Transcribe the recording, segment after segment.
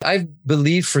I've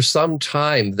believed for some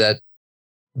time that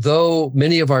though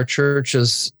many of our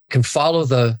churches can follow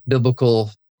the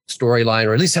biblical storyline,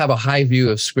 or at least have a high view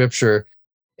of Scripture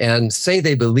and say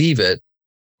they believe it,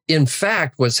 in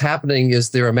fact, what's happening is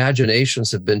their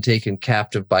imaginations have been taken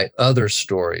captive by other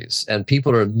stories, and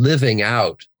people are living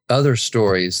out other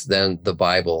stories than the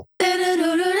Bible.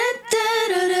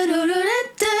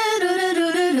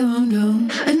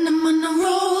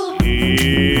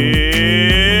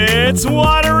 It's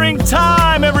watering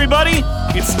time, everybody!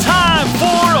 It's time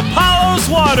for Apollos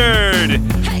Watered,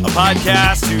 a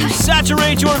podcast to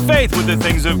saturate your faith with the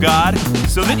things of God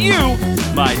so that you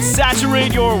might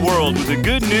saturate your world with the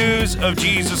good news of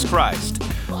Jesus Christ.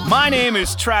 My name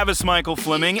is Travis Michael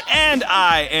Fleming, and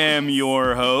I am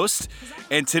your host.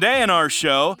 And today on our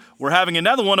show, we're having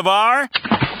another one of our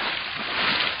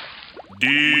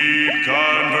Deep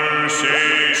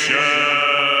Conversations.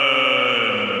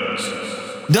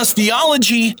 Does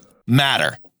theology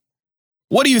matter?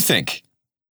 What do you think?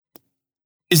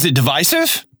 Is it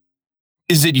divisive?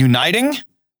 Is it uniting?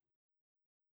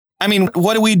 I mean,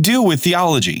 what do we do with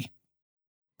theology?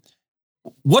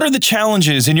 What are the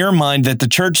challenges in your mind that the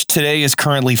church today is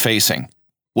currently facing?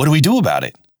 What do we do about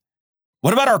it?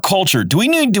 What about our culture? Do we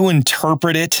need to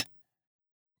interpret it?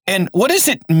 And what does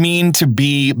it mean to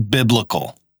be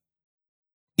biblical?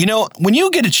 You know, when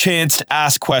you get a chance to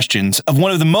ask questions of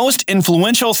one of the most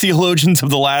influential theologians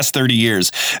of the last 30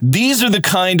 years, these are the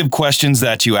kind of questions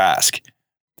that you ask.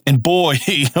 And boy,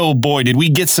 oh boy, did we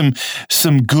get some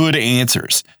good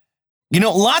answers. You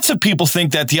know, lots of people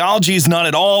think that theology is not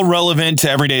at all relevant to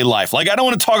everyday life. Like, I don't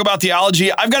want to talk about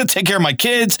theology. I've got to take care of my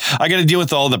kids. I got to deal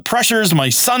with all the pressures. My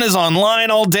son is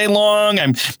online all day long.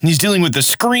 He's dealing with the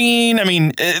screen. I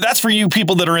mean, that's for you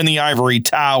people that are in the ivory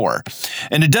tower.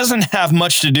 And it doesn't have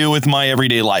much to do with my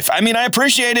everyday life. I mean, I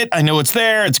appreciate it. I know it's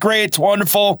there. It's great. It's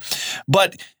wonderful.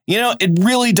 But, you know, it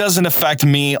really doesn't affect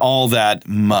me all that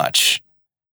much.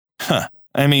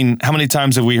 I mean, how many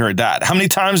times have we heard that? How many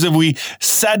times have we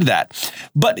said that?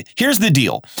 But here's the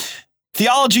deal.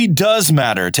 Theology does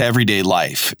matter to everyday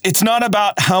life. It's not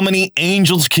about how many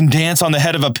angels can dance on the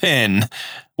head of a pin,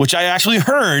 which I actually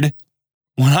heard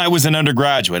when I was an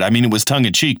undergraduate. I mean, it was tongue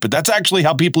in cheek, but that's actually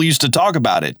how people used to talk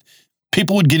about it.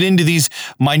 People would get into these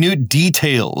minute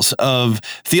details of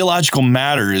theological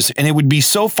matters, and it would be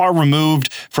so far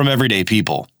removed from everyday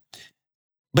people.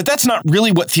 But that's not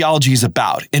really what theology is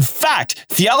about. In fact,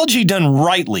 theology done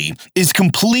rightly is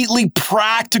completely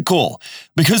practical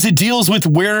because it deals with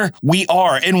where we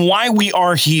are and why we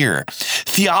are here.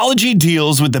 Theology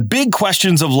deals with the big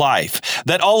questions of life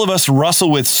that all of us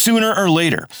wrestle with sooner or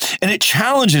later. And it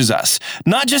challenges us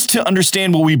not just to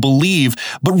understand what we believe,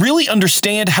 but really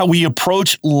understand how we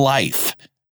approach life.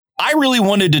 I really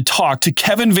wanted to talk to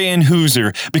Kevin Van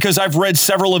Hooser because I've read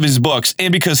several of his books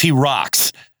and because he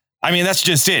rocks. I mean, that's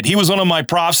just it. He was one of my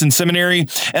profs in seminary,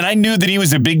 and I knew that he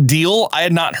was a big deal. I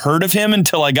had not heard of him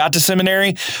until I got to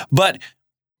seminary, but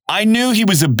I knew he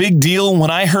was a big deal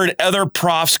when I heard other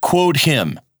profs quote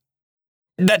him.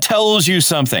 That tells you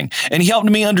something, and he helped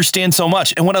me understand so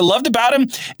much. And what I loved about him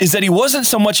is that he wasn't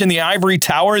so much in the ivory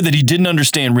tower that he didn't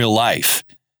understand real life.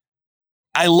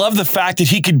 I love the fact that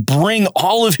he could bring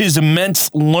all of his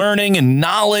immense learning and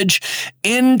knowledge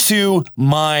into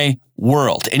my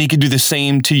world, and he could do the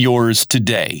same to yours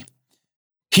today.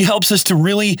 He helps us to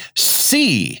really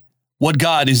see what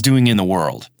God is doing in the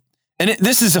world. And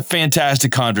this is a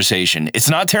fantastic conversation. It's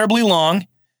not terribly long,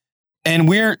 and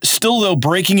we're still, though,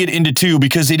 breaking it into two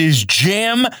because it is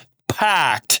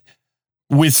jam-packed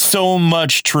with so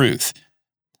much truth.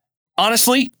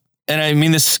 Honestly, and I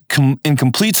mean this in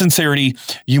complete sincerity,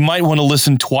 you might want to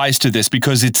listen twice to this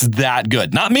because it's that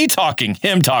good. Not me talking,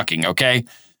 him talking, okay?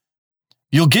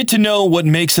 You'll get to know what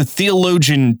makes a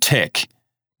theologian tick,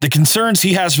 the concerns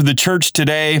he has for the church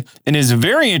today, and his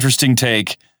very interesting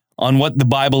take on what the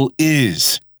Bible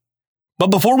is. But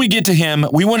before we get to him,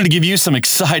 we wanted to give you some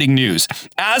exciting news.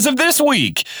 As of this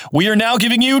week, we are now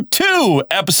giving you 2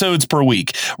 episodes per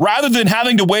week. Rather than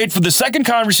having to wait for the second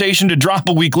conversation to drop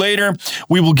a week later,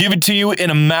 we will give it to you in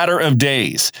a matter of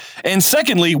days. And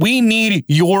secondly, we need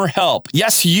your help.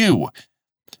 Yes, you.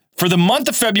 For the month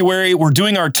of February, we're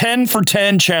doing our 10 for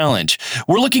 10 challenge.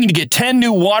 We're looking to get 10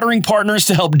 new watering partners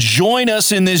to help join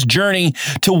us in this journey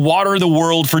to water the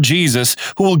world for Jesus,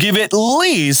 who will give at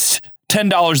least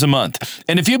 $10 a month.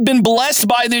 And if you've been blessed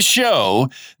by this show,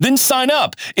 then sign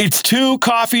up. It's 2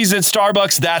 coffees at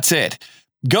Starbucks. That's it.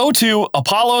 Go to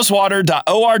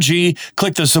apolloswater.org,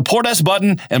 click the support us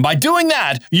button, and by doing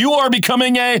that, you are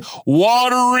becoming a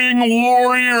watering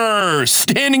warrior,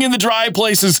 standing in the dry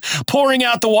places, pouring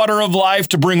out the water of life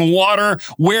to bring water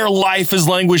where life is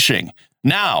languishing.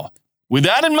 Now, with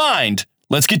that in mind,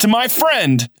 let's get to my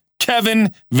friend,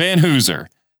 Kevin Van Hooser.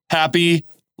 Happy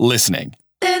listening.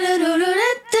 And I'm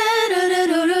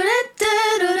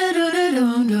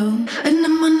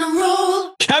on a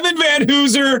roll. Kevin Van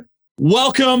Hooser,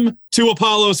 welcome to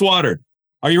Apollos Watered.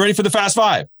 Are you ready for the Fast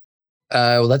Five?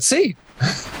 Let's see.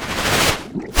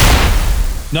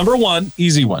 Number one,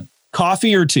 easy one.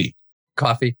 Coffee or tea?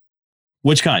 Coffee.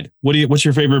 Which kind? What's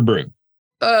your favorite brew?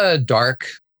 Dark.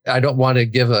 I don't want to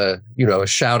give a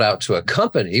shout out to a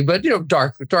company, but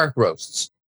dark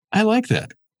roasts. I like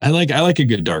that. I like a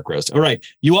good dark roast. All right.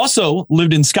 You also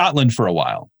lived in Scotland for a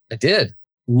while. I did.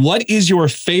 What is your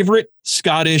favorite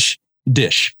Scottish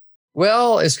dish?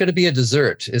 Well, it's going to be a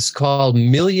dessert. It's called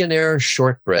Millionaire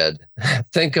Shortbread.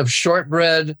 Think of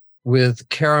shortbread with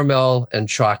caramel and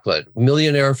chocolate.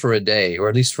 Millionaire for a day, or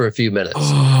at least for a few minutes.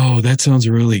 Oh, that sounds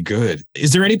really good.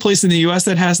 Is there any place in the U.S.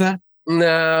 that has that?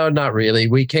 No, not really.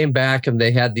 We came back and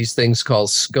they had these things called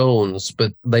scones,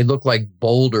 but they look like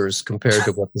boulders compared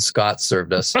to what the Scots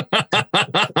served us.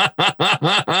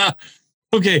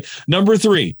 Okay, number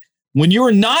three. When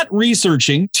you're not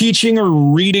researching, teaching, or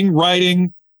reading,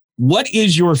 writing, what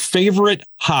is your favorite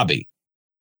hobby?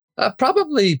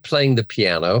 Probably playing the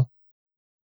piano.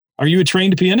 Are you a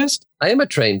trained pianist? I am a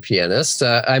trained pianist.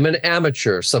 I'm an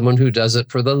amateur, someone who does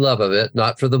it for the love of it,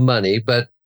 not for the money. But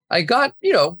I got,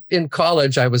 in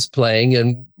college, I was playing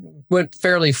and went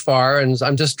fairly far. And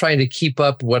I'm just trying to keep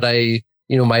up what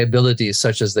my abilities,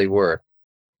 such as they were.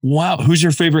 Wow. Who's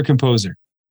your favorite composer?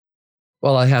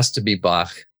 Well, it has to be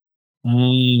Bach.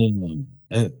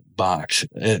 Bach.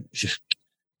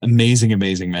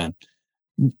 Amazing, man.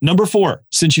 Number four,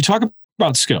 since you talk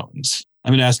about scones,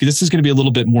 I'm going to ask you, this is going to be a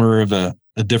little bit more of a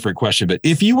different question, but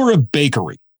if you were a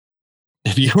bakery,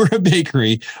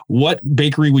 what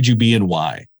bakery would you be and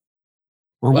why?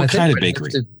 Or what kind of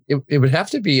bakery? It would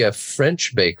have to be a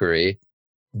French bakery,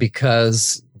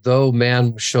 because though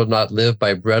man shall not live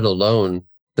by bread alone,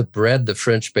 the bread the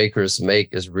French bakers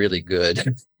make is really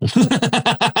good.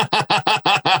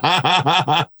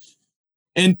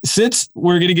 And since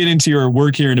we're going to get into your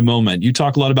work here in a moment, you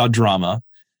talk a lot about drama.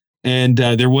 And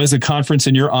there was a conference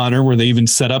in your honor where they even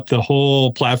set up the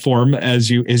whole platform as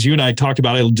you and I talked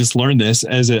about. I just learned this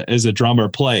as a drama or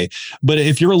play. But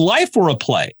if your life were a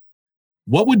play,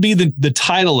 what would be the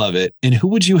title of it, and who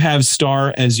would you have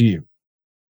star as you?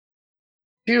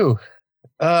 Phew.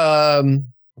 There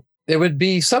would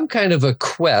be some kind of a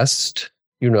quest.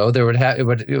 It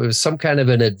was some kind of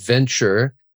an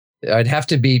adventure. I'd have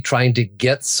to be trying to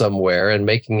get somewhere and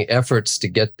making efforts to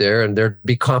get there. And there'd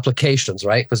be complications,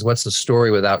 right? Because what's the story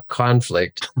without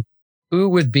conflict? Who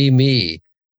would be me?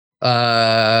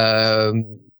 Paul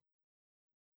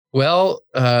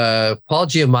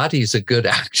Giamatti is a good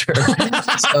actor.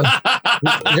 So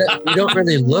we don't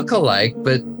really look alike,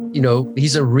 but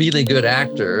he's a really good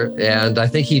actor. And I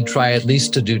think he'd try at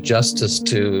least to do justice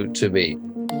to me.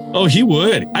 Oh, he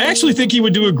would. I actually think he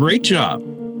would do a great job.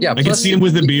 Yeah, I could see him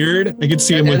with a beard. I could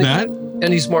see him with that.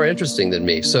 And he's more interesting than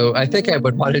me. So I think I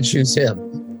would want to choose him.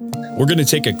 We're going to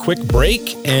take a quick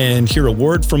break and hear a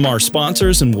word from our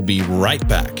sponsors, and we'll be right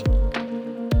back.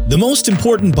 The most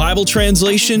important Bible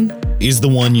translation is the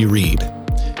one you read.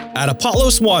 At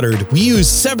Apollos Watered, we use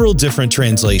several different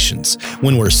translations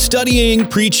when we're studying,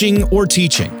 preaching, or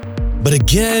teaching. But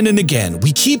again and again,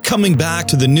 we keep coming back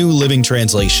to the New Living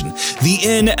Translation, the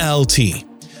NLT.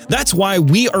 That's why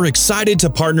we are excited to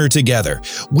partner together.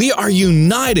 We are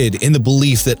united in the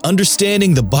belief that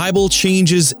understanding the Bible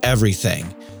changes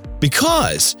everything.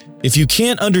 Because if you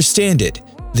can't understand it,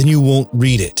 then you won't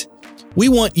read it. We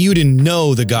want you to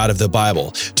know the God of the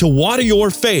Bible, to water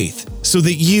your faith so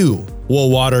that you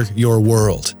will water your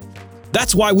world.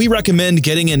 That's why we recommend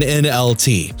getting an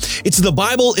NLT. It's the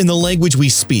Bible in the language we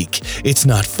speak. It's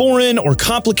not foreign or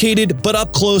complicated, but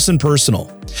up close and personal.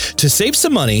 To save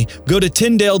some money, go to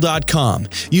Tyndale.com.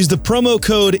 Use the promo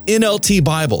code NLT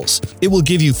Bibles. It will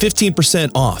give you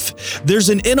 15% off. There's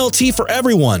an NLT for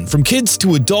everyone, from kids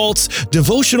to adults,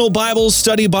 devotional Bibles,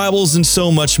 study Bibles, and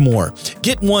so much more.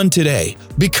 Get one today,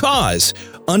 because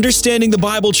understanding the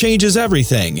Bible changes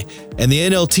everything, and the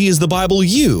NLT is the Bible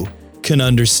you can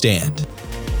understand.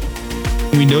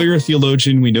 We know you're a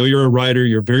theologian. We know you're a writer.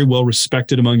 You're very well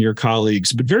respected among your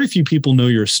colleagues, but very few people know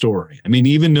your story. I mean,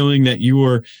 even knowing that you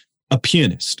are a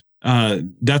pianist,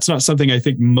 that's not something I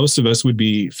think most of us would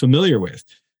be familiar with.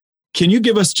 Can you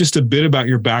give us just a bit about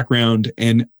your background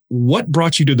and what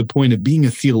brought you to the point of being a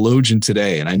theologian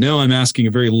today? And I know I'm asking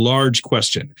a very large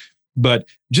question, but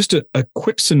just a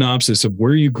quick synopsis of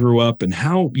where you grew up and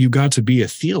how you got to be a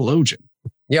theologian.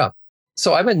 Yeah.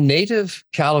 So I'm a native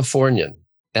Californian.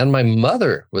 And my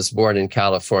mother was born in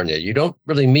California. You don't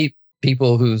really meet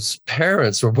people whose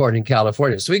parents were born in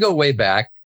California. So we go way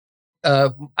back.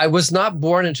 I was not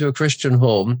born into a Christian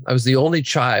home. I was the only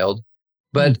child,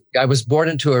 but I was born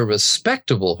into a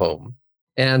respectable home.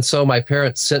 And so my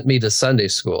parents sent me to Sunday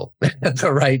school at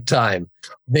the right time.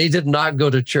 They did not go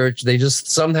to church. They just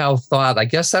somehow thought, I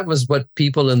guess that was what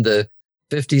people in the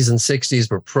 50s and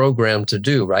 60s were programmed to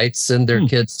do, right? Send their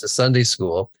kids to Sunday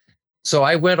school. So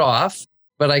I went off,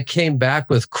 but I came back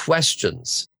with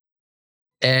questions.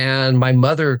 And my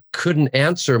mother couldn't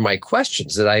answer my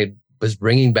questions that I was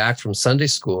bringing back from Sunday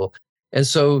school. And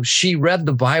so she read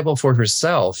the Bible for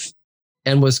herself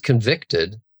and was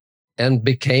convicted and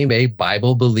became a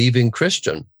Bible-believing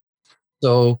Christian.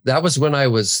 So that was when I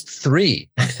was 3.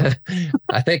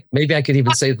 I think maybe I could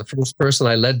even say the first person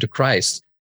I led to Christ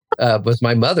was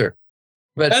my mother.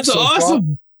 But that's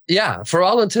awesome. For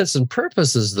all intents and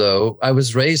purposes, though, I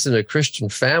was raised in a Christian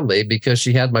family because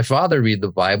she had my father read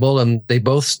the Bible, and they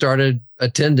both started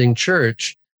attending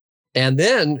church. And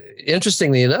then,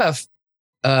 interestingly enough,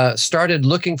 started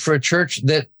looking for a church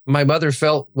that my mother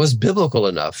felt was biblical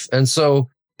enough. And so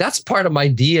that's part of my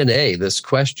DNA, this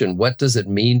question, what does it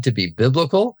mean to be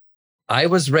biblical? I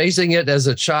was raising it as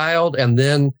a child, and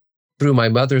then through my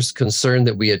mother's concern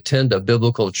that we attend a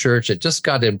biblical church, it just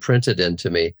got imprinted into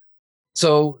me.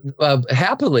 So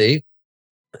happily,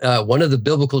 one of the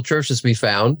biblical churches we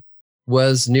found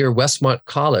was near Westmont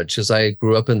College, as I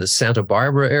grew up in the Santa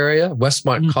Barbara area.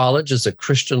 Westmont College is a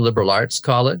Christian liberal arts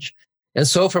college. And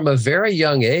so from a very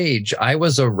young age, I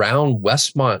was around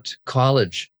Westmont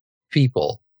College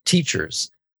people, teachers.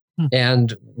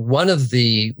 And one of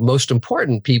the most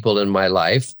important people in my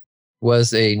life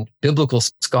was a biblical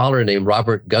scholar named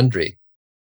Robert Gundry.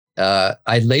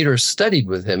 I later studied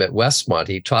with him at Westmont.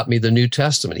 He taught me the New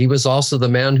Testament. He was also the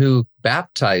man who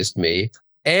baptized me,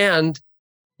 and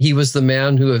he was the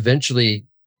man who eventually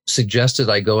suggested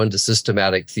I go into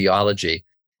systematic theology.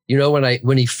 You know,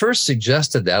 when he first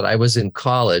suggested that, I was in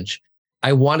college.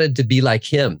 I wanted to be like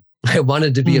him. I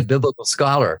wanted to be a biblical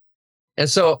scholar. And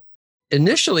so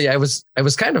initially I was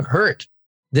kind of hurt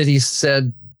that he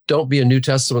said, don't be a New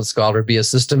Testament scholar, be a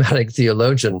systematic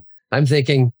theologian. I'm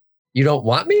thinking, you don't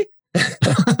want me?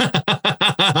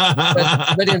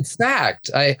 but in fact,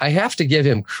 I have to give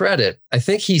him credit. I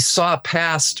think he saw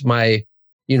past my,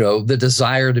 the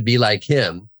desire to be like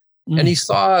him. And he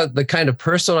saw the kind of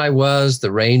person I was,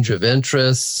 the range of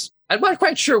interests. I'm not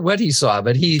quite sure what he saw,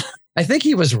 but I think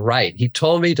he was right. He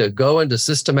told me to go into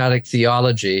systematic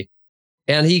theology.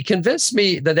 And he convinced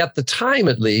me that at the time,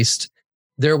 at least,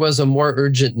 there was a more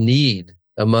urgent need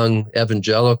among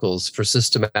evangelicals for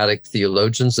systematic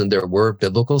theologians than there were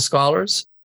biblical scholars.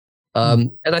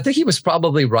 And I think he was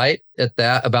probably right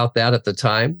about that at the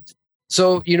time.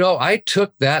 So, I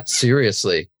took that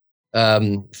seriously.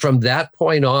 From that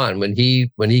point on, when he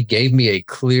gave me a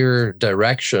clear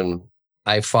direction,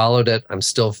 I followed it. I'm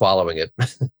still following it.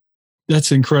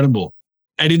 That's incredible.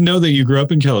 I didn't know that you grew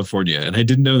up in California, and I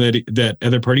didn't know that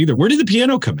other part either. Where did the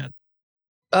piano come in?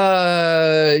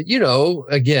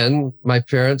 Again, my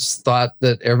parents thought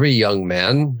that every young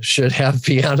man should have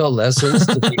piano lessons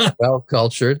to be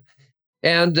well-cultured.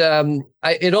 And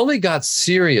it only got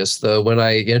serious, though, when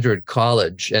I entered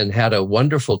college and had a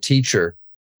wonderful teacher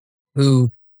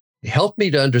who helped me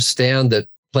to understand that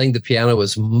playing the piano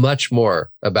was much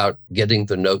more about getting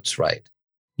the notes right.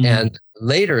 And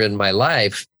later in my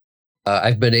life,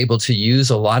 I've been able to use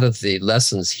a lot of the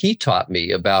lessons he taught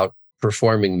me about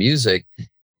performing music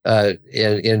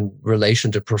in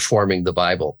relation to performing the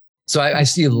Bible. So I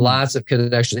see lots of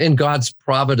connections. In God's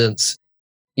providence,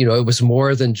 it was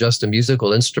more than just a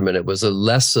musical instrument. It was a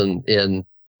lesson in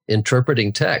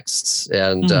interpreting texts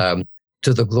and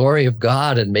to the glory of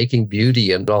God and making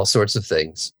beauty and all sorts of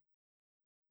things.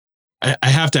 I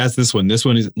have to ask this one. This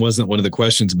one wasn't one of the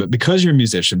questions, but because you're a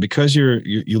musician, because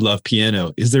you love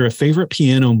piano, is there a favorite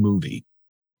piano movie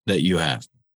that you have?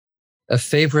 A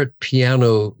favorite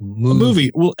piano movie? A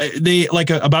movie. Well, they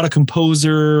about a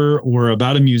composer or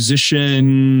about a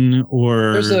musician,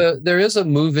 or there is a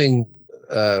moving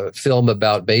film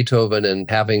about Beethoven and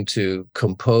having to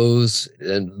compose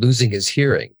and losing his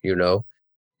hearing.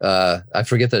 I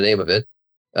forget the name of it,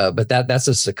 but that's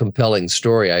just a compelling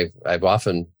story. I've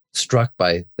often struck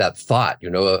by that thought,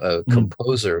 a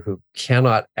composer who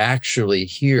cannot actually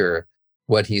hear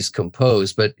what he's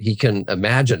composed, but he can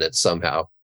imagine it somehow.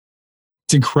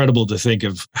 It's incredible to think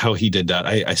of how he did that.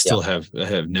 I still have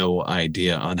no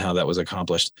idea on how that was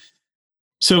accomplished.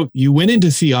 So you went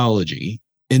into theology,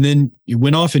 and then you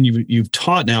went off and you've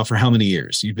taught now for how many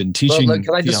years? You've been teaching. Well,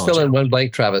 can I just fill in one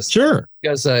blank, Travis? Sure.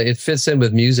 Because it fits in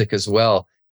with music as well.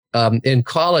 In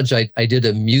college, I did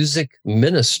a music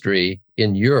ministry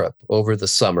in Europe over the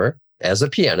summer as a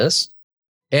pianist.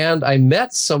 And I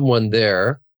met someone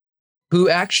there who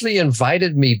actually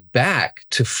invited me back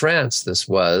to France, this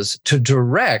was, to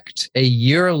direct a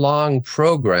year-long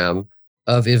program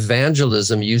of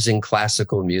evangelism using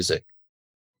classical music.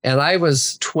 And I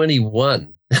was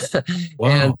 21. Wow.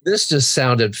 And this just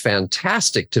sounded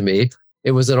fantastic to me.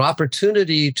 It was an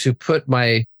opportunity to put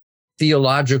my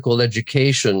theological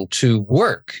education to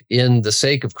work in the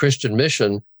sake of Christian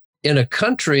mission in a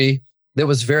country that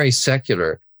was very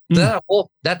secular. That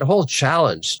whole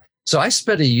challenge. So I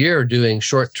spent a year doing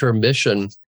short-term mission,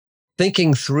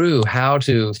 thinking through how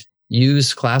to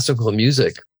use classical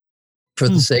music for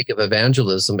the sake of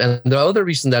evangelism. And the other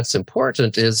reason that's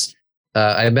important is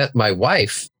I met my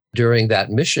wife during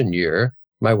that mission year.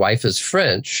 My wife is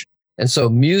French. And so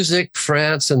music,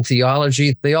 France, and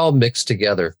theology, they all mix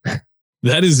together.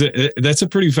 That's a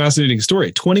pretty fascinating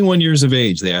story. 21 years of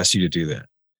age, they asked you to do that.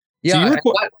 Yeah. So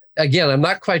I'm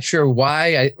not quite sure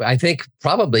why. I think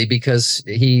probably because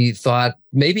he thought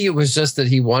maybe it was just that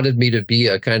he wanted me to be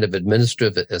a kind of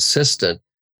administrative assistant,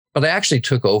 but I actually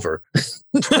took over.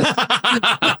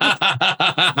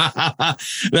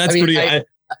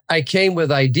 I came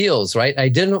with ideals, right? I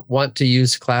didn't want to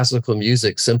use classical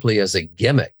music simply as a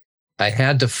gimmick. I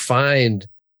had to find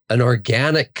an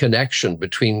organic connection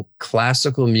between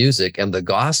classical music and the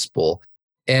gospel.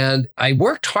 And I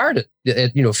worked hard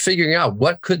at figuring out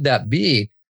what could that be.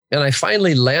 And I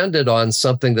finally landed on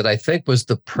something that I think was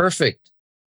the perfect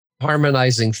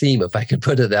harmonizing theme, if I could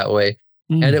put it that way.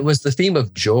 And it was the theme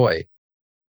of joy.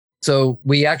 So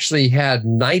we actually had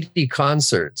 90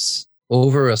 concerts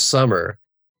over a summer,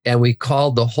 and we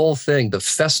called the whole thing the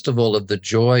Festival of the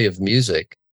Joy of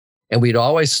Music. And we'd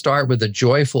always start with a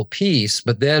joyful piece,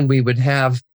 but then we would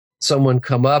have someone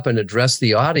come up and address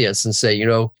the audience and say,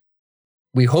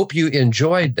 we hope you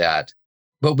enjoyed that.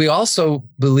 But we also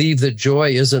believe that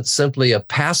joy isn't simply a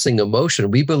passing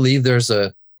emotion. We believe there's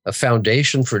a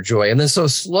foundation for joy. And then so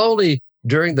slowly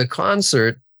during the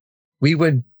concert, we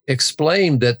would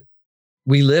explain that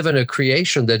we live in a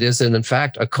creation that is in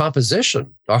fact a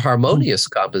composition, a harmonious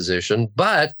composition,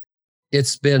 but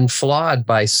it's been flawed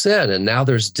by sin. And now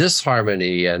there's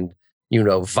disharmony and,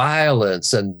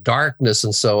 violence and darkness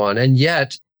and so on. And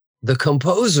yet the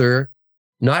composer,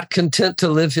 not content to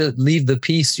leave the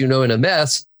piece, in a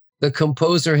mess, the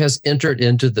composer has entered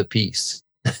into the piece.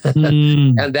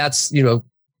 And that's,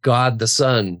 God the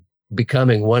Son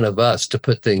becoming one of us to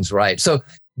put things right. So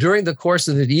during the course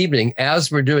of the evening,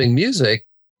 as we're doing music,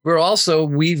 we're also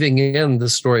weaving in the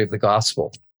story of the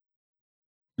gospel.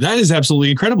 That is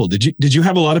absolutely incredible. Did you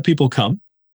have a lot of people come?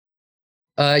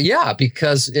 Yeah,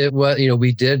 because it was,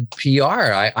 we did PR.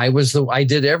 I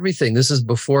did everything. This is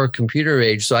before computer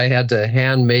age, so I had to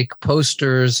hand make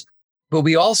posters. But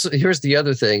we also, here's the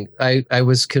other thing. I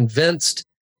was convinced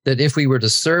that if we were to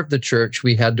serve the church,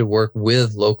 we had to work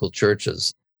with local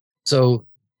churches. So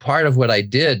part of what I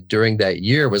did during that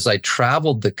year was I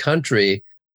traveled the country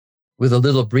with a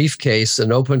little briefcase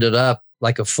and opened it up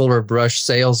like a Fuller Brush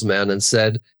salesman and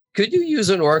said, could you use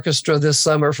an orchestra this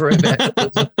summer for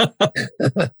evangelism?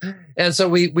 And so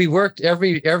we worked,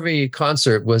 every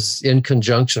concert was in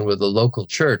conjunction with the local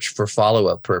church for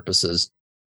follow-up purposes.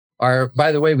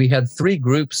 By the way, we had 3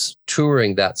 groups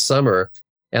touring that summer,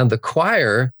 and the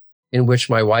choir in which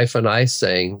my wife and I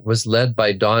sang was led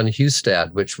by Don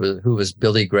Hustad, who was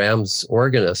Billy Graham's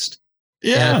organist.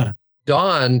 Yeah. And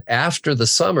Don, after the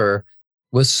summer,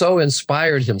 was so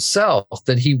inspired himself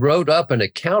that he wrote up an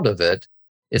account of it.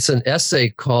 It's an essay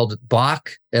called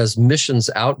Bach as Missions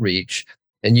Outreach,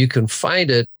 and you can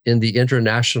find it in the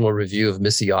International Review of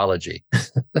Missiology.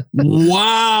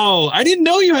 Wow. I didn't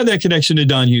know you had that connection to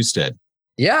Don Hustad.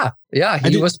 Yeah.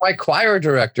 He was my choir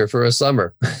director for a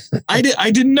summer. I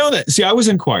didn't know that. See, I was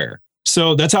in choir.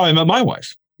 So that's how I met my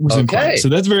wife. In choir. So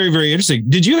that's very, very interesting.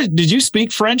 Did you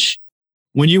speak French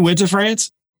when you went to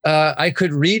France? I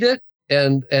could read it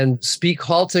and speak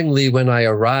haltingly when I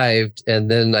arrived, and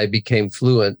then I became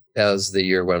fluent as the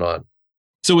year went on.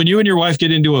 So when you and your wife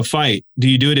get into a fight, do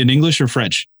you do it in English or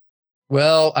French?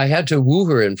 Well, I had to woo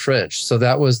her in French. So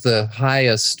that was the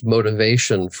highest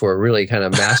motivation for really kind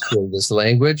of mastering this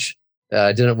language.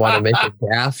 I didn't want to make a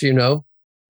gaffe,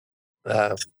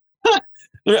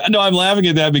 No, I'm laughing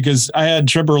at that because I had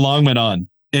Tripper Longman on,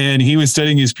 and he was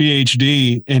studying his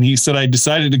PhD, and he said, I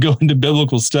decided to go into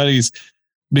biblical studies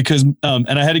because, and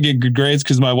I had to get good grades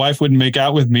because my wife wouldn't make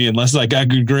out with me unless I got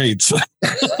good grades.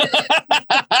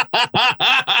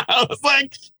 I was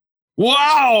like,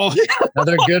 wow.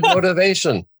 Another good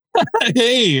motivation.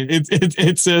 Hey, it's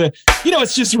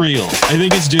it's just real. I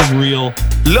think it's just real.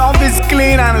 Love is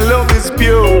clean and love is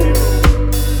pure.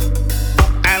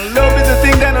 And love is a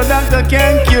thing that no doctor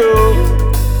can cure.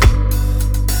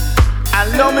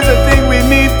 And love is a thing we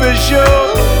need for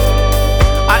sure.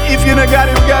 And if you don't got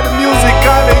it, we got the music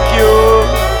calling you.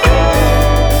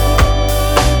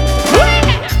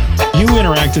 You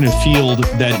interact in a field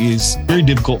that is very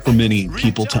difficult for many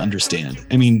people to understand.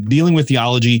 I mean, dealing with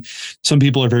theology, some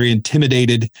people are very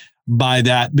intimidated by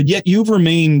that, but yet you've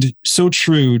remained so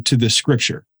true to the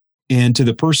scripture and to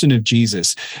the person of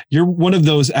Jesus. You're one of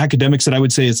those academics that I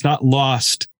would say it's not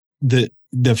lost the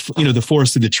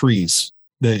forest of the trees,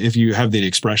 if you have that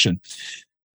expression.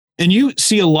 And you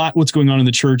see a lot what's going on in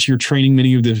the church. You're training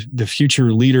many of the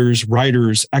future leaders,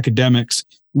 writers, academics.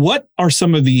 What are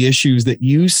some of the issues that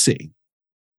you see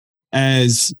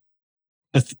as,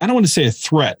 I don't want to say a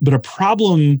threat, but a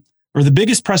problem, or the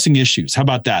biggest pressing issues? How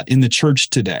about that in the church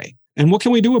today? And what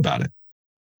can we do about it?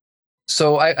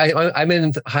 So I'm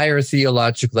in higher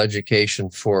theological education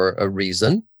for a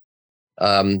reason.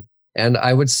 And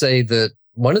I would say that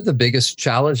one of the biggest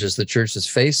challenges the church is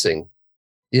facing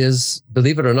is,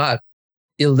 believe it or not,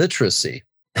 illiteracy.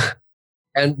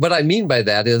 And what I mean by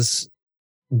that is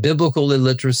biblical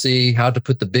illiteracy, how to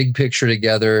put the big picture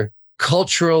together,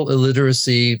 cultural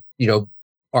illiteracy,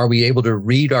 are we able to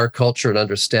read our culture and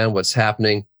understand what's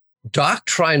happening?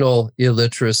 Doctrinal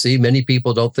illiteracy, many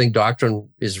people don't think doctrine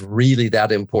is really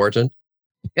that important.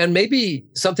 And maybe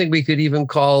something we could even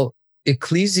call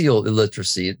ecclesial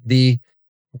illiteracy, the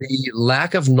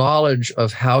lack of knowledge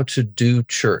of how to do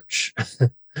church.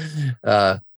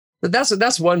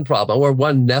 That's one problem, or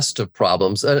one nest of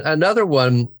problems. Another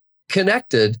one,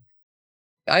 connected,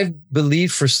 I've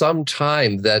believed for some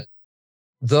time that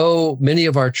though many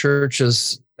of our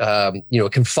churches,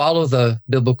 can follow the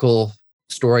biblical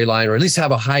storyline, or at least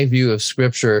have a high view of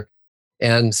scripture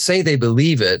and say they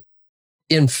believe it,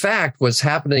 in fact, what's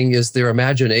happening is their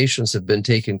imaginations have been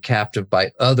taken captive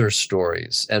by other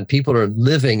stories, and people are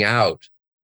living out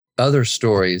other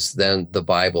stories than the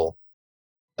Bible.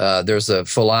 There's a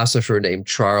philosopher named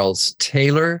Charles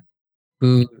Taylor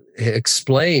who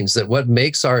explains that what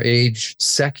makes our age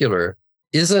secular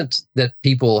isn't that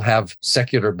people have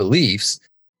secular beliefs,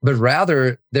 but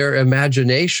rather their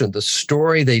imagination, the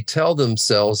story they tell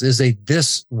themselves, is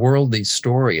this worldly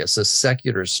story. It's a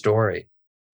secular story.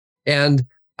 And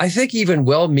I think even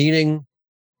well-meaning,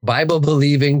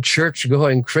 Bible-believing,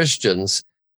 church-going Christians,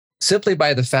 simply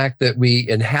by the fact that we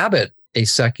inhabit a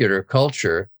secular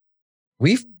culture,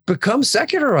 we've become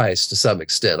secularized to some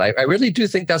extent. I really do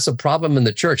think that's a problem in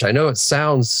the church. I know it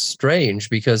sounds strange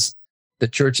because the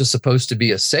church is supposed to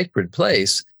be a sacred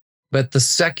place, but the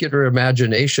secular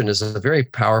imagination is a very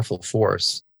powerful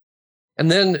force. And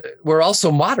then we're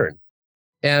also modern.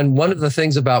 And one of the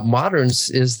things about moderns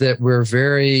is that we're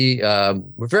very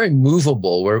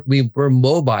movable. We're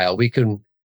mobile. We can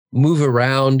move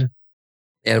around,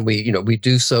 and we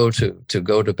do so to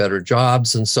go to better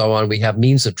jobs and so on. We have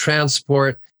means of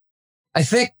transport. I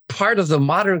think part of the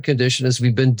modern condition is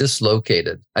we've been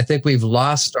dislocated. I think we've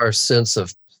lost our sense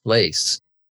of place.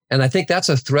 And I think that's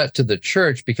a threat to the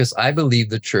church, because I believe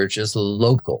the church is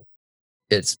local.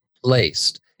 It's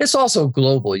placed. It's also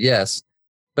global, yes.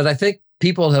 But I think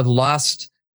people have lost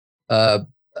a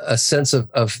sense of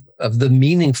the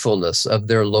meaningfulness of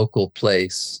their local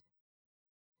place.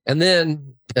 And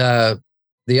then the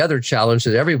other challenge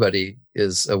that everybody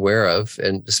is aware of,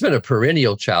 and it's been a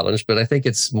perennial challenge, but I think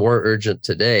it's more urgent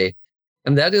today,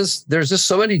 and that is there's just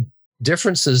so many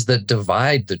differences that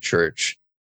divide the church.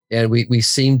 And we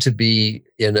seem to be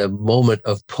in a moment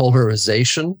of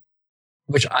polarization,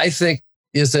 which I think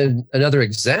is another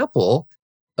example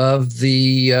of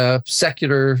the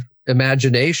secular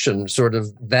imagination, sort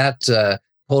of that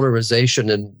polarization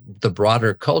in the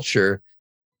broader culture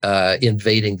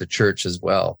invading the church as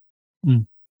well. Mm.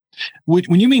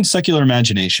 When you mean secular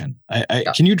imagination,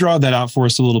 can you draw that out for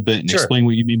us a little bit and Sure. explain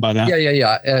what you mean by that?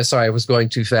 Yeah. Sorry, I was going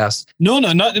too fast. No,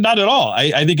 not at all.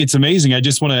 I think it's amazing. I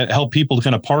just want to help people to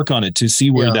kind of park on it to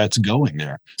see where Yeah. that's going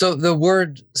there. So the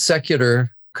word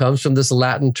secular comes from this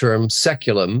Latin term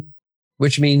seculum,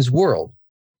 which means world.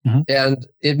 Mhm. And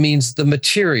it means the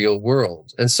material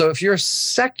world. And so if you're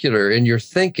secular in your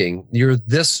thinking, you're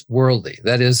this worldly.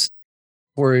 That is,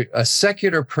 for a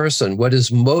secular person, what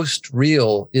is most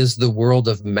real is the world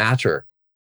of matter.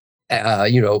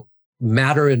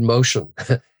 Matter in motion,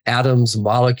 atoms,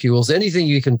 molecules, anything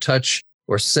you can touch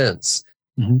or sense.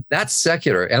 Mhm. That's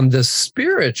secular. And the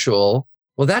spiritual,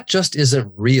 well, that just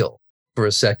isn't real for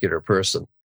a secular person.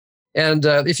 And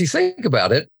if you think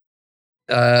about it,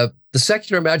 the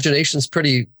secular imagination is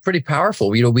pretty powerful.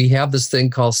 We have this thing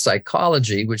called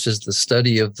psychology, which is the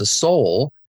study of the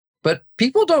soul, but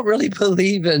people don't really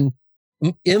believe in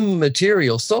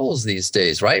immaterial souls these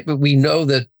days, right? But we know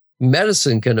that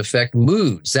medicine can affect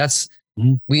moods.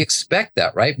 We expect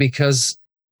that, right? Because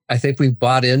I think we've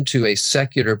bought into a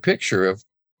secular picture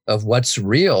of what's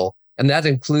real, and that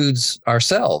includes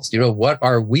ourselves. What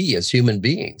are we as human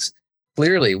beings?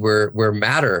 Clearly, we're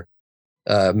matter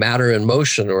in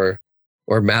motion, or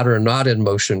matter not in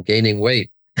motion, gaining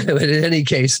weight. But in any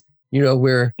case,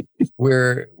 we're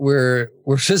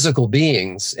physical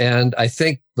beings, and I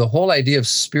think the whole idea of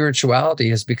spirituality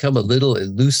has become a little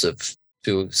elusive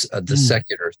to the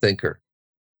secular thinker.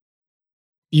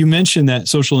 You mentioned that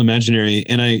social imaginary,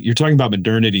 and you're talking about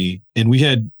modernity, and we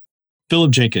had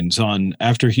Philip Jenkins on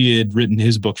after he had written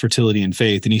his book, Fertility and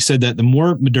Faith, and he said that the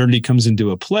more modernity comes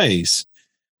into a place,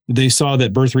 they saw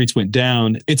that birth rates went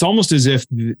down. It's almost as if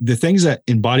the things that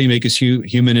embody make us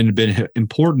human and have been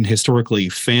important historically,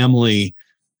 family,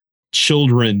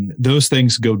 children, those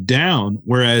things go down,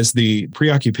 whereas the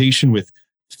preoccupation with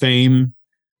fame,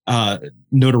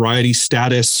 notoriety,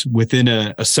 status within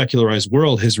a secularized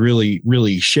world has really,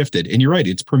 really shifted. And you're right,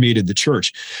 it's permeated the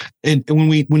church. And when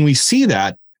we see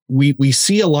that, we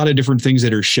see a lot of different things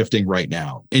that are shifting right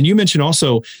now. And you mentioned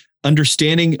also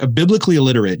understanding a biblically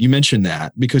illiterate. You mentioned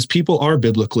that because people are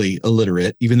biblically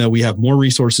illiterate, even though we have more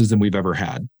resources than we've ever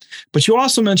had. But you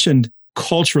also mentioned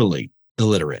culturally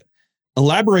illiterate.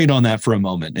 Elaborate on that for a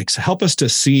moment. Help us to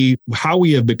see how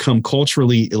we have become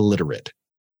culturally illiterate.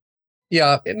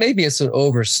 Yeah, maybe it's an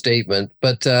overstatement,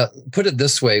 but put it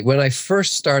this way. When I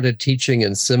first started teaching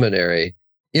in seminary,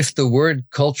 if the word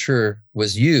culture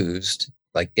was used,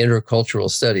 like intercultural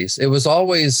studies, it was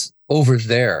always over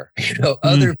there.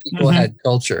 Other people had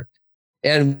culture,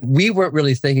 and we weren't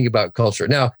really thinking about culture.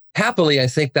 Now, happily, I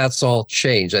think that's all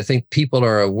changed. I think people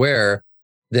are aware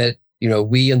that,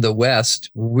 we in the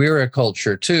West, we're a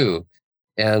culture too.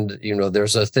 And,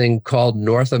 there's a thing called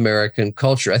North American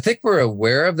culture. I think we're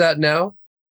aware of that now,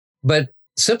 but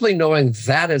simply knowing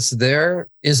that it's there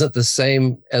isn't the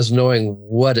same as knowing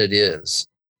what it is.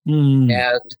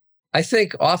 And I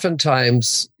think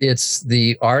oftentimes it's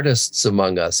the artists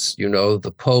among us,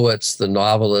 the poets, the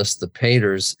novelists, the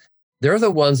painters. They're the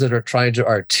ones that are trying to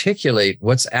articulate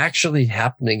what's actually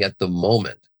happening at the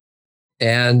moment.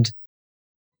 And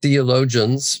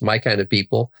theologians, my kind of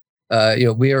people,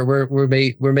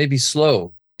 we're maybe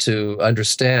slow to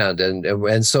understand,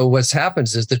 and so what's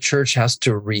happens is the church has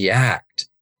to react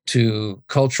to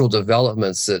cultural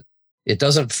developments that it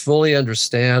doesn't fully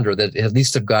understand, or that at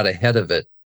least have got ahead of it.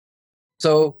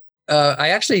 So I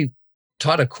actually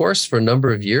taught a course for a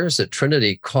number of years at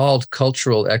Trinity called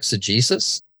Cultural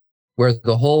Exegesis, where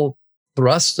the whole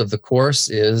thrust of the course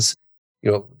is,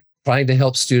 trying to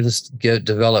help students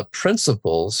develop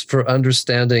principles for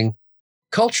understanding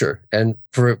culture and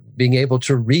for being able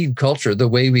to read culture the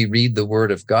way we read the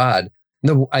Word of God.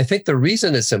 I think the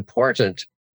reason it's important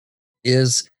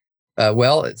is,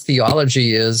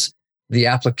 theology is the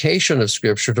application of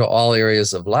Scripture to all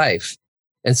areas of life.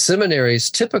 And seminaries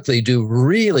typically do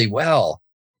really well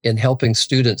in helping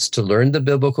students to learn the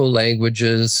biblical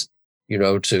languages, to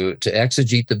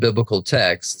exegete the biblical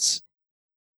texts.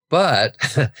 But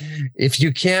if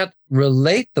you can't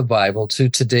relate the Bible to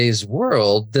today's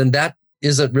world, then that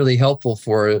isn't really helpful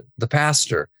for the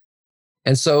pastor.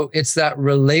 And so it's that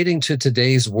relating to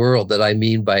today's world that I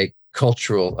mean by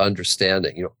cultural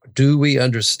understanding. Do we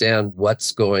understand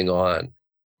what's going on?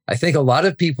 I think a lot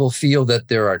of people feel that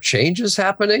there are changes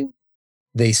happening.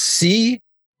 They see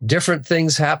different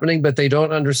things happening, but they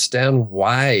don't understand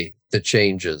why the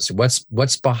changes,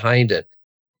 what's behind it,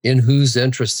 in who's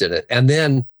interested in it, and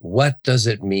then what does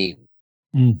it mean?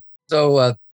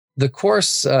 So the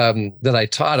course that I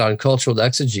taught on cultural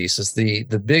exegesis, the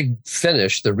big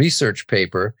finish, the research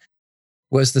paper,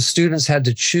 was the students had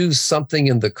to choose something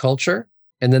in the culture,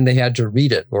 and then they had to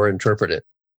read it or interpret it.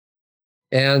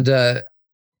 And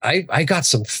I got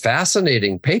some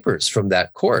fascinating papers from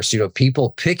that course,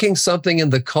 people picking something in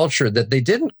the culture that they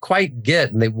didn't quite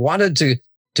get, and they wanted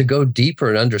to go deeper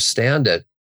and understand it.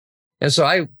 And so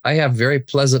I have very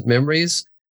pleasant memories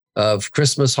of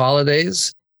Christmas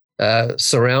holidays,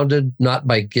 surrounded not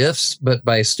by gifts, but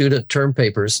by student term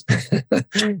papers,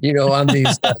 on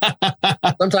these.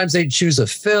 Sometimes they'd choose a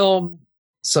film,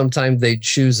 sometimes they'd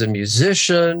choose a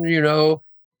musician,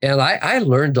 and I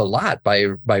learned a lot by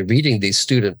reading these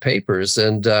student papers.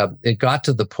 And it got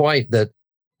to the point that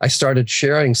I started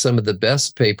sharing some of the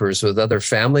best papers with other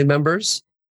family members.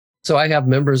 So I have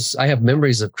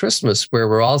memories of Christmas where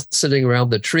we're all sitting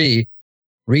around the tree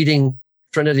reading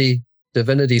Trinity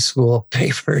divinity school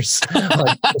papers.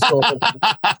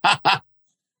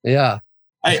 Yeah.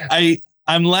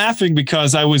 I'm laughing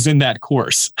because I was in that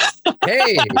course.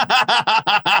 Hey.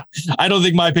 I don't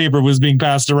think my paper was being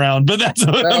passed around, but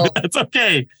that's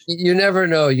okay. You never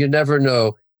know. You never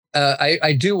know.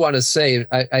 I do want to say,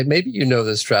 I maybe you know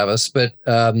this, Travis, but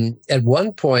at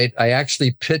one point I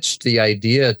actually pitched the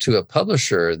idea to a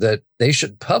publisher that they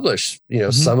should publish,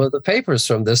 some of the papers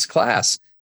from this class.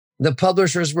 The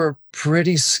publishers were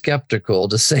pretty skeptical,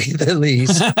 to say the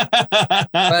least,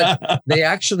 but they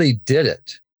actually did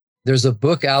it. There's a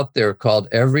book out there called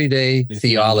Everyday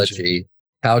Theology: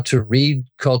 How to Read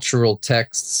Cultural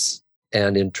Texts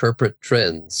and Interpret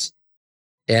Trends.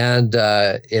 And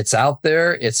it's out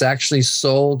there. It's actually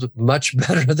sold much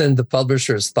better than the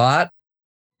publishers thought.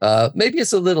 Maybe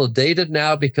it's a little dated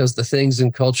now because the things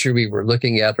in culture we were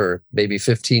looking at are maybe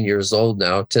 15 years old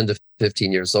now, 10 to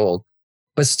 15 years old.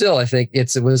 But still, I think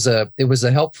it was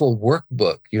a helpful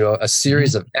workbook, a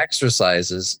series of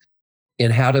exercises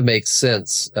in how to make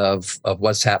sense of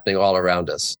what's happening all around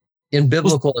us in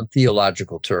biblical and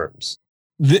theological terms.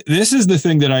 This is the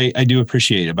thing that I do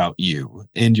appreciate about you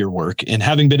and your work, and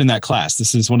having been in that class.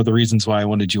 This is one of the reasons why I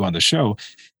wanted you on the show,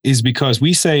 is because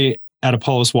we say at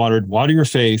Apollos Watered, water your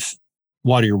faith,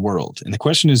 water your world. And the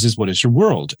question is what is your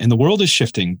world? And the world is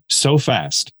shifting so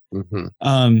fast.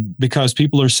 Because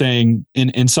people are saying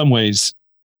in some ways,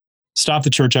 stop the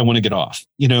church, I want to get off,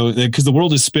 because the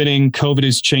world is spinning. COVID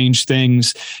has changed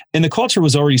things and the culture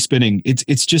was already spinning.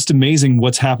 It's just amazing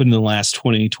what's happened in the last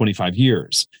 20, 25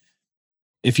 years.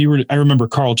 I remember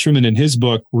Carl Trueman in his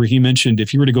book where he mentioned,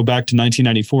 if you were to go back to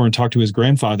 1994 and talk to his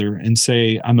grandfather and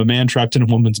say, I'm a man trapped in a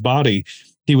woman's body,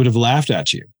 he would have laughed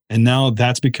at you. And now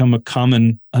that's become a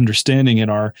common understanding in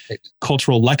our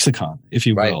cultural lexicon, if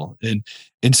you will.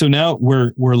 And so now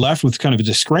we're left with kind of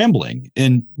a scrambling,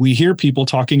 and we hear people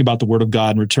talking about the Word of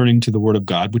God and returning to the Word of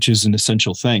God, which is an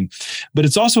essential thing. But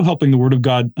it's also helping the Word of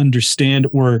God understand,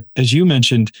 or as you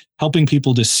mentioned, helping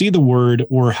people to see the Word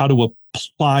or how to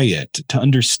apply it, to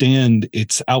understand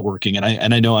its outworking.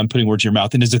 And I know I'm putting words in your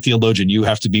mouth. And as a theologian, you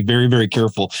have to be very, very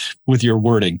careful with your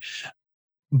wording.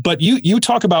 But you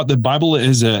talk about the Bible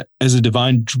as a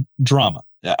divine drama.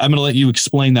 I'm going to let you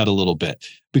explain that a little bit,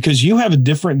 because you have a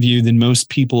different view than most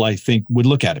people, I think, would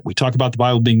look at it. We talk about the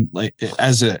Bible being like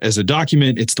as a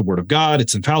document. It's the Word of God.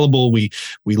 It's infallible. We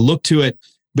look to it,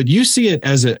 but you see it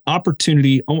as an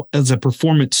opportunity, as a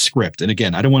performance script. And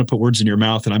again, I don't want to put words in your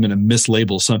mouth, and I'm going to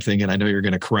mislabel something, and I know you're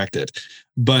going to correct it.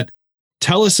 But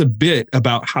tell us a bit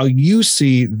about how you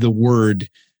see the Word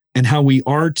and how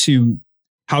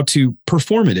to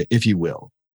perform it, if you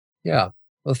will. Yeah.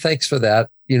 Well, thanks for that.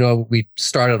 We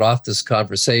started off this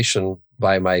conversation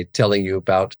by my telling you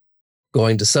about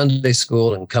going to Sunday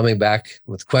school and coming back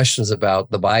with questions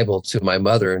about the Bible to my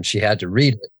mother, and she had to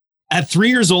read it. At 3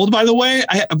 years old, by the way,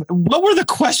 what were the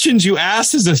questions you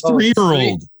asked as a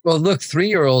 3-year-old? Well, look,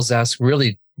 3-year-olds ask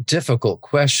really difficult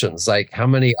questions, like how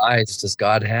many eyes does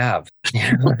God have?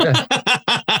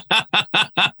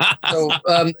 So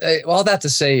all that to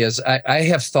say is I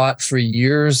have thought for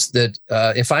years that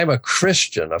if I'm a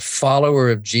Christian, a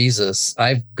follower of Jesus,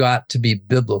 I've got to be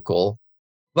biblical.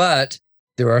 But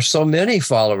there are so many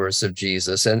followers of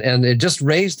Jesus. And it just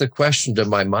raised the question to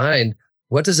my mind,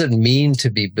 what does it mean to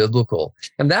be biblical?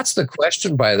 And that's the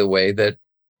question, by the way, that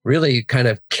really kind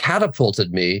of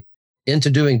catapulted me into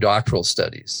doing doctoral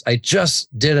studies. I just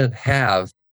didn't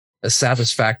have a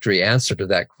satisfactory answer to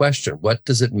that question. What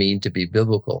does it mean to be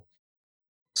biblical?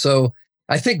 So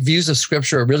I think views of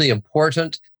Scripture are really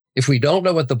important. If we don't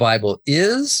know what the Bible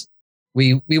is,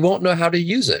 we won't know how to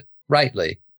use it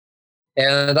rightly.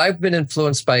 And I've been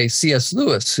influenced by C.S.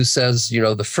 Lewis, who says,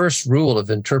 the first rule of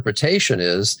interpretation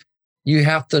is you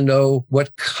have to know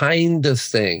what kind of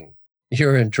thing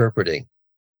you're interpreting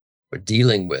or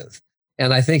dealing with.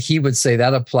 And I think he would say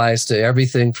that applies to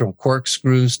everything from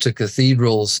corkscrews to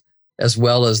cathedrals, as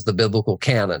well as the biblical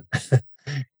canon.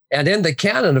 And in the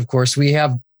canon, of course, we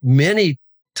have many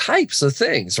types of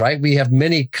things, right? We have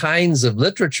many kinds of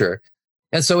literature.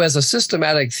 And so as a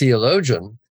systematic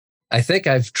theologian, I think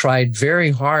I've tried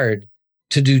very hard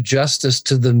to do justice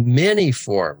to the many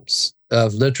forms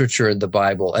of literature in the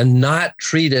Bible and not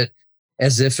treat it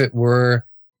as if it were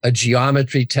a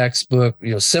geometry textbook,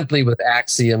 simply with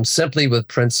axioms, simply with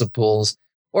principles,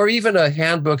 or even a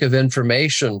handbook of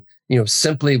information,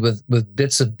 simply with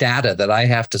bits of data that I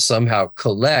have to somehow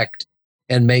collect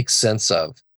and make sense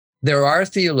of. There are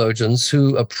theologians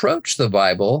who approach the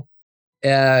Bible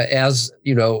as,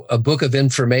 a book of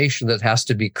information that has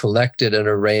to be collected and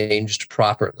arranged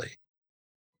properly.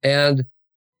 And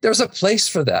there's a place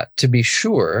for that, to be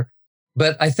sure.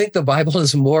 But I think the Bible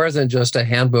is more than just a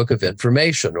handbook of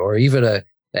information or even a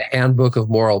handbook of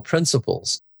moral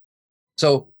principles.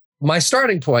 So my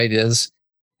starting point is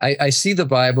I see the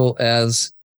Bible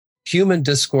as human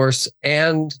discourse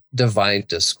and divine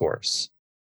discourse.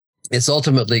 It's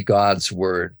ultimately God's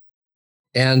word.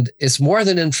 And it's more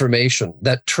than information.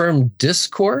 That term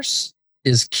discourse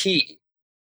is key.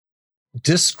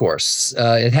 Discourse,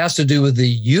 it has to do with the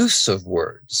use of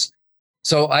words.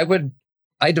 So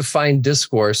I define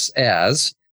discourse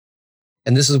as,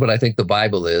 and this is what I think the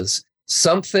Bible is,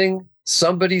 something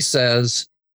somebody says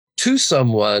to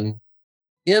someone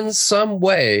in some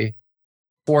way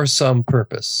for some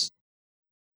purpose.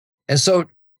 And so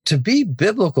to be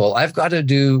biblical, I've got to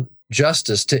do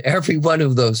justice to every one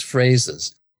of those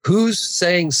phrases. Who's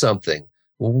saying something?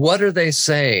 What are they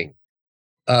saying?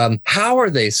 How are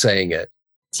they saying it?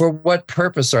 For what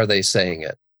purpose are they saying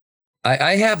it?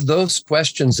 I have those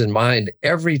questions in mind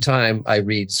every time I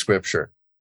read scripture.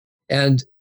 And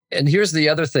here's the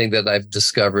other thing that I've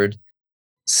discovered.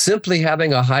 Simply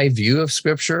having a high view of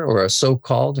scripture or a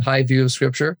so-called high view of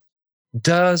scripture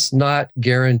does not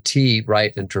guarantee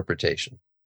right interpretation.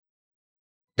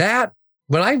 That,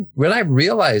 when I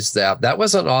realized that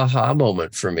was an aha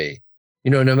moment for me.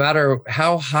 No matter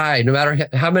how high, no matter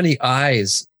how many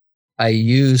eyes I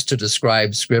use to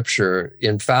describe scripture,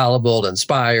 infallible,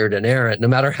 inspired, inerrant, no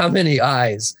matter how many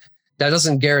eyes, that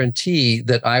doesn't guarantee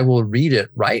that I will read it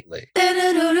rightly.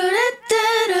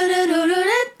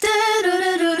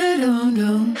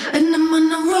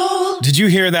 Did you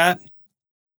hear that?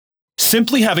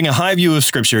 Simply having a high view of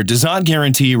scripture does not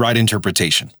guarantee right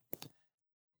interpretation.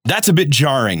 That's a bit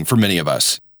jarring for many of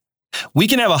us. We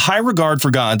can have a high regard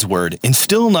for God's word and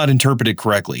still not interpret it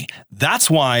correctly. That's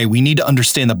why we need to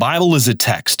understand the Bible as a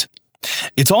text.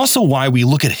 It's also why we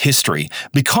look at history,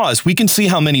 because we can see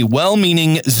how many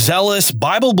well-meaning, zealous,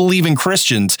 Bible-believing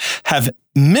Christians have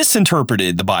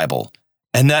misinterpreted the Bible,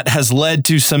 and that has led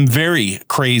to some very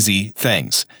crazy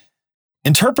things.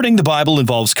 Interpreting the Bible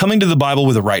involves coming to the Bible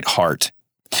with a right heart,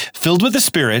 filled with the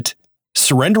Spirit,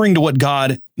 surrendering to what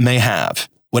God may have,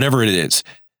 whatever it is.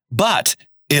 But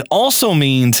it also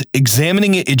means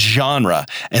examining its genre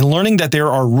and learning that there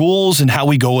are rules in how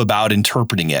we go about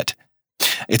interpreting it.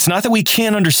 It's not that we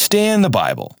can't understand the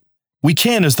Bible. We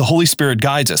can as the Holy Spirit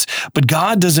guides us, but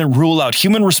God doesn't rule out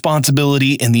human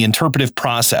responsibility in the interpretive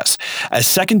process. As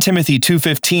 2 Timothy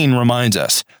 2:15 reminds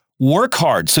us, work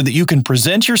hard so that you can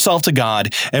present yourself to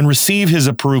God and receive his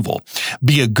approval.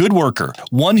 Be a good worker,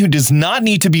 one who does not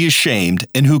need to be ashamed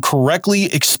and who correctly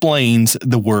explains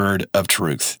the word of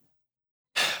truth.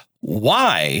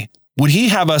 Why would he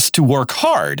have us to work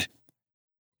hard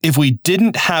if we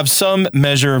didn't have some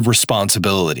measure of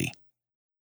responsibility?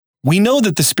 We know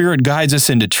that the Spirit guides us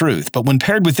into truth, but when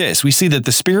paired with this, we see that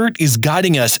the Spirit is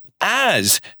guiding us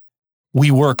as we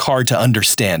work hard to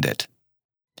understand it.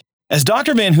 As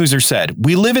Dr. Van Hooser said,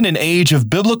 we live in an age of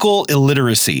biblical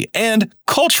illiteracy and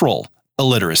cultural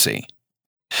illiteracy.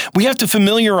 We have to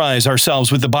familiarize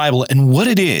ourselves with the Bible and what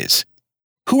it is.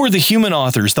 Who are the human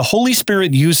authors the Holy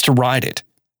Spirit used to write it?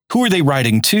 Who are they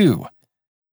writing to?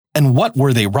 And what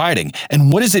were they writing?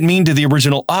 And what does it mean to the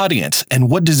original audience? And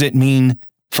what does it mean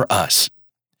for us?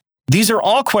 These are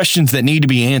all questions that need to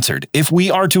be answered if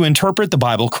we are to interpret the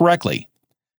Bible correctly.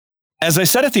 As I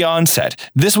said at the onset,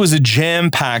 this was a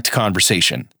jam-packed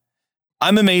conversation.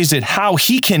 I'm amazed at how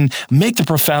he can make the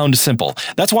profound simple.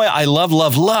 That's why I love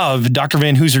Dr.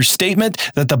 Van Hooser's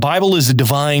statement that the Bible is a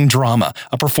divine drama,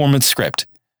 a performance script.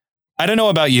 I don't know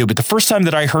about you, but the first time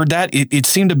that I heard that, it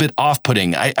seemed a bit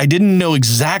off-putting. I didn't know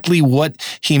exactly what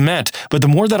he meant, but the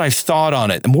more that I've thought on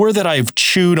it, the more that I've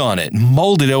chewed on it and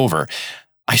mulled it over,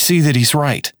 I see that he's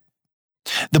right.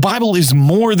 The Bible is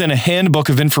more than a handbook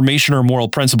of information or moral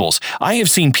principles. I have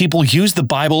seen people use the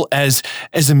Bible as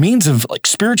a means of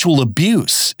spiritual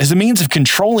abuse, as a means of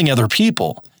controlling other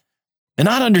people, and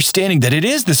not understanding that it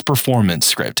is this performance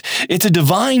script. It's a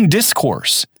divine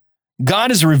discourse.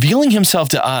 God is revealing himself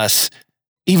to us,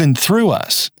 even through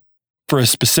us, for a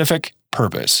specific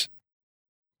purpose.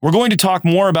 We're going to talk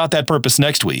more about that purpose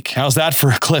next week. How's that for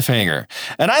a cliffhanger?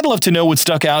 And I'd love to know what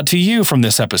stuck out to you from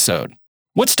this episode.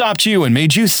 What stopped you and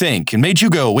made you think and made you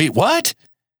go, wait, what?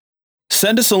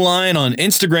 Send us a line on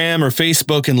Instagram or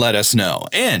Facebook and let us know.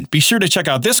 And be sure to check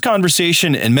out this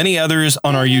conversation and many others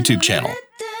on our YouTube channel.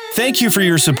 Thank you for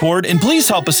your support, and please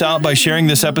help us out by sharing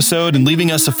this episode and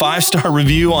leaving us a 5-star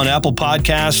review on Apple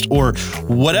Podcast or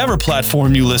whatever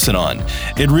platform you listen on.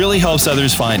 It really helps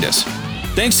others find us.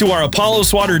 Thanks to our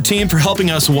Apollos Watered team for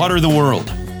helping us water the world.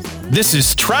 This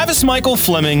is Travis Michael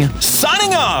Fleming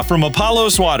signing off from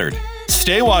Apollos Watered.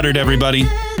 Stay watered, everybody.